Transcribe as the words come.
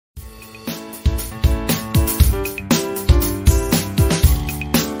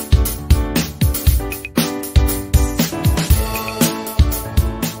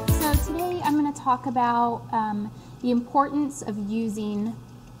talk about the importance of using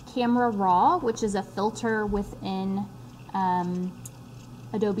Camera Raw, which is a filter within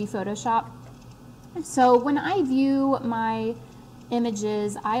Adobe Photoshop. So when I view my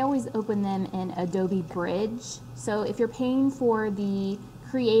images, I always open them in Adobe Bridge. So if you're paying for the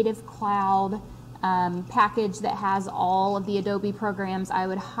Creative Cloud package that has all of the Adobe programs, I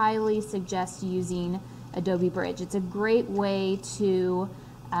would highly suggest using Adobe Bridge. It's a great way to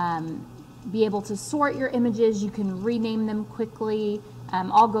be able to sort your images. You can rename them quickly.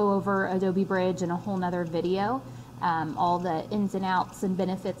 I'll go over Adobe Bridge in a whole nother video, all the ins and outs and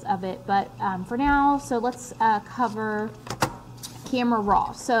benefits of it. But for now, so let's cover Camera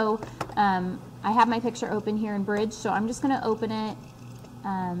Raw. So I have my picture open here in Bridge, so I'm just going to open it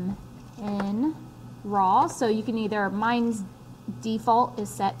in Raw. So you can either, mine's default is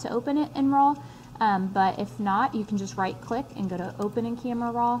set to open it in Raw, but if not, you can just right click and go to Open in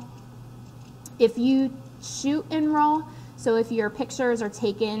Camera Raw. If you shoot in RAW, so if your pictures are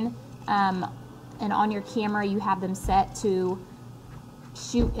taken and on your camera you have them set to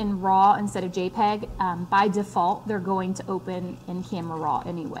shoot in RAW instead of JPEG, by default they're going to open in Camera Raw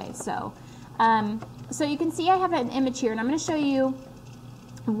anyway. So, so you can see I have an image here, and I'm going to show you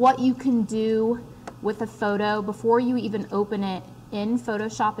what you can do with a photo before you even open it in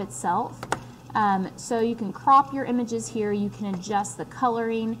Photoshop itself. So you can crop your images here, you can adjust the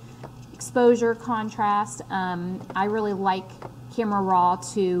coloring, exposure, contrast. I really like Camera Raw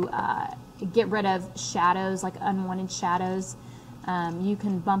to get rid of shadows, like unwanted shadows. You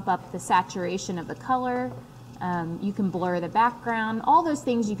can bump up the saturation of the color. You can blur the background. All those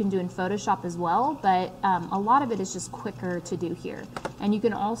things you can do in Photoshop as well, but a lot of it is just quicker to do here. And you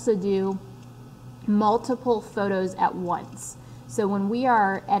can also do multiple photos at once. So when we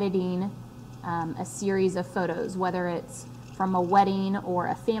are editing a series of photos, whether it's from a wedding or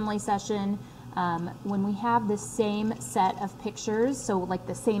a family session, when we have the same set of pictures, so like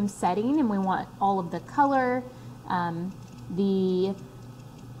the same setting, and we want all of the color, the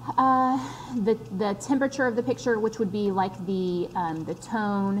temperature of the picture, which would be like the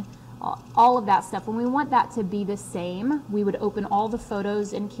tone, all of that stuff. When we want that to be the same, we would open all the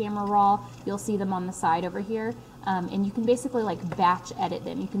photos in Camera Raw. You'll see them on the side over here, and you can basically like batch edit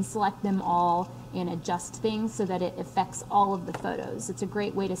them. You can select them all and adjust things so that it affects all of the photos. It's a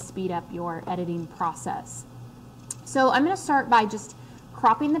great way to speed up your editing process. So I'm going to start by just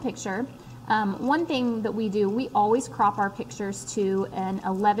cropping the picture. One thing that we do, we always crop our pictures to an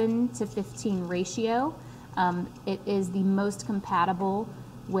 11:15 ratio. It is the most compatible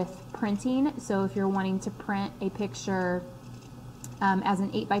with printing. So if you're wanting to print a picture as an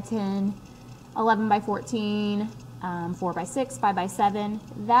 8x10, 11x14, 4x6, 5x7,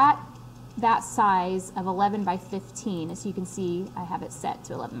 that size of 11x15, as you can see, I have it set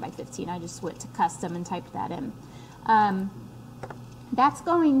to 11x15. I just went to custom and typed that in. That's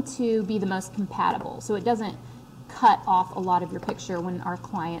going to be the most compatible, so it doesn't cut off a lot of your picture when our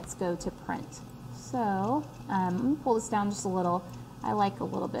clients go to print. So let me pull this down just a little. I like a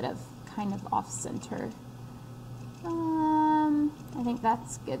little bit of kind of off center. I think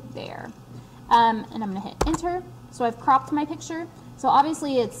that's good there. And I'm going to hit enter. So I've cropped my picture. So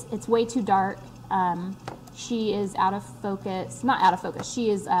obviously it's way too dark. She is out of focus, not out of focus,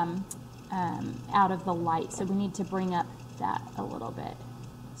 she is out of the light. So we need to bring up that a little bit.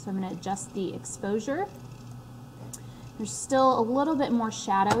 So I'm going to adjust the exposure. There's still a little bit more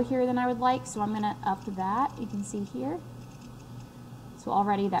shadow here than I would like, so I'm going to up that. You can see here. So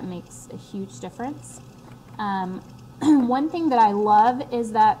already that makes a huge difference. One thing that I love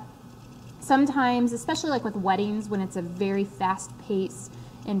is that sometimes, especially like with weddings, when it's a very fast-paced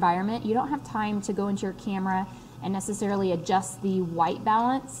environment, you don't have time to go into your camera and necessarily adjust the white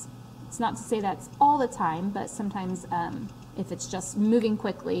balance. It's not to say that's all the time, but sometimes if it's just moving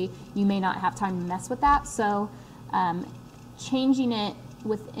quickly, you may not have time to mess with that. So changing it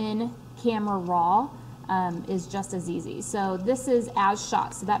within Camera Raw is just as easy. So this is as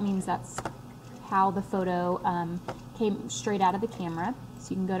shot, so that means that's how the photo came straight out of the camera. So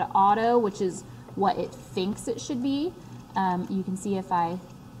you can go to auto, which is what it thinks it should be. You can see if I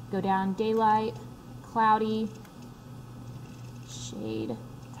go down daylight, cloudy, shade,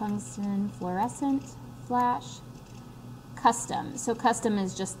 tungsten, fluorescent, flash, custom. So custom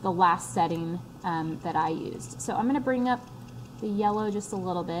is just the last setting that I used. So I'm going to bring up the yellow just a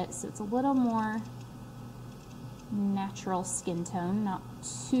little bit so it's a little more natural skin tone, not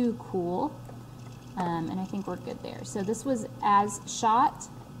too cool. And I think we're good there. So this was as shot,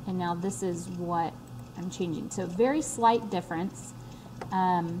 and now this is what I'm changing. So very slight difference.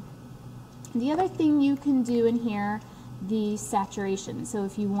 The other thing you can do in here, the saturation. So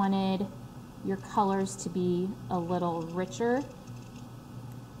if you wanted your colors to be a little richer,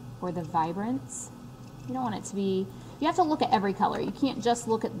 or the vibrance. You don't want it to be, you have to look at every color. You can't just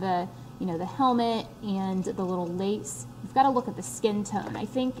look at the, you know, the helmet and the little lace. You've got to look at the skin tone. I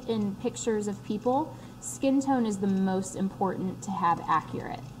think in pictures of people, skin tone is the most important to have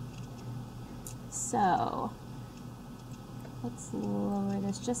accurate. So let's lower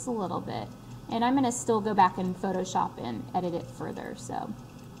this just a little bit. And I'm going to still go back in Photoshop and edit it further. So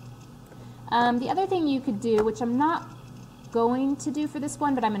the other thing you could do, which I'm not going to do for this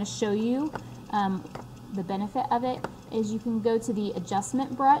one, but I'm going to show you the benefit of it, is you can go to the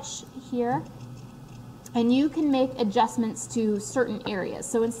adjustment brush here, and you can make adjustments to certain areas.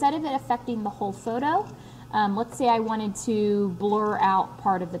 So instead of it affecting the whole photo, let's say I wanted to blur out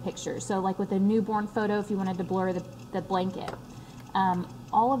part of the picture. So like with a newborn photo, if you wanted to blur the blanket,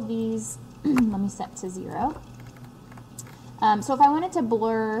 all of these, let me set to 0. So if I wanted to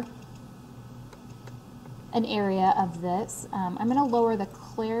blur an area of this, I'm going to lower the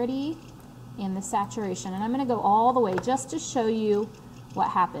clarity and the saturation, and I'm going to go all the way just to show you what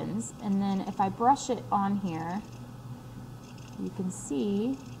happens. And then if I brush it on here, you can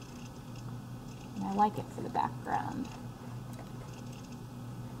see, and I like it for the background.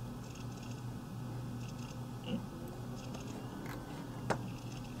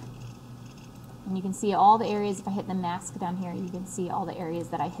 And you can see all the areas. If I hit the mask down here, you can see all the areas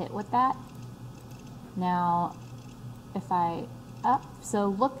that I hit with that. Now, if I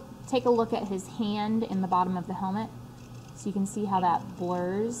take a look at his hand in the bottom of the helmet, so you can see how that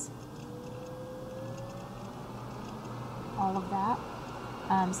blurs all of that.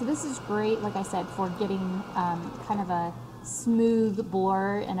 So this is great, like I said, for getting kind of a smooth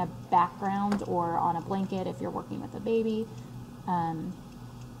blur in a background or on a blanket if you're working with a baby.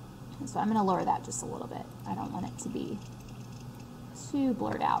 So I'm going to lower that just a little bit. I don't want it to be too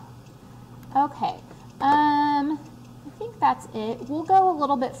blurred out. Okay. I think that's it. We'll go a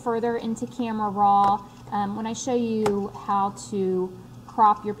little bit further into Camera Raw when I show you how to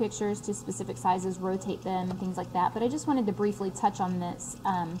crop your pictures to specific sizes, rotate them, and things like that. But I just wanted to briefly touch on this.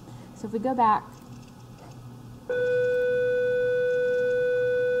 So if we go back,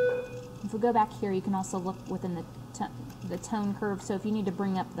 here, you can also look within the tone curve. So if you need to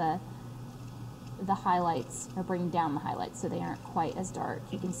bring up the highlights or bring down the highlights so they aren't quite as dark,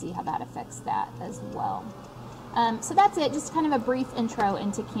 you can see how that affects that as well. So that's it, just kind of a brief intro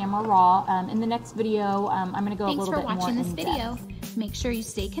into Camera Raw. In the next video, I'm going to go a little bit more in depth. Thanks for watching this video. Make sure you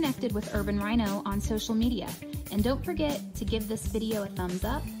stay connected with Urban Rhino on social media. And don't forget to give this video a thumbs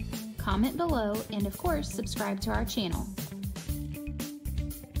up, comment below, and of course, subscribe to our channel.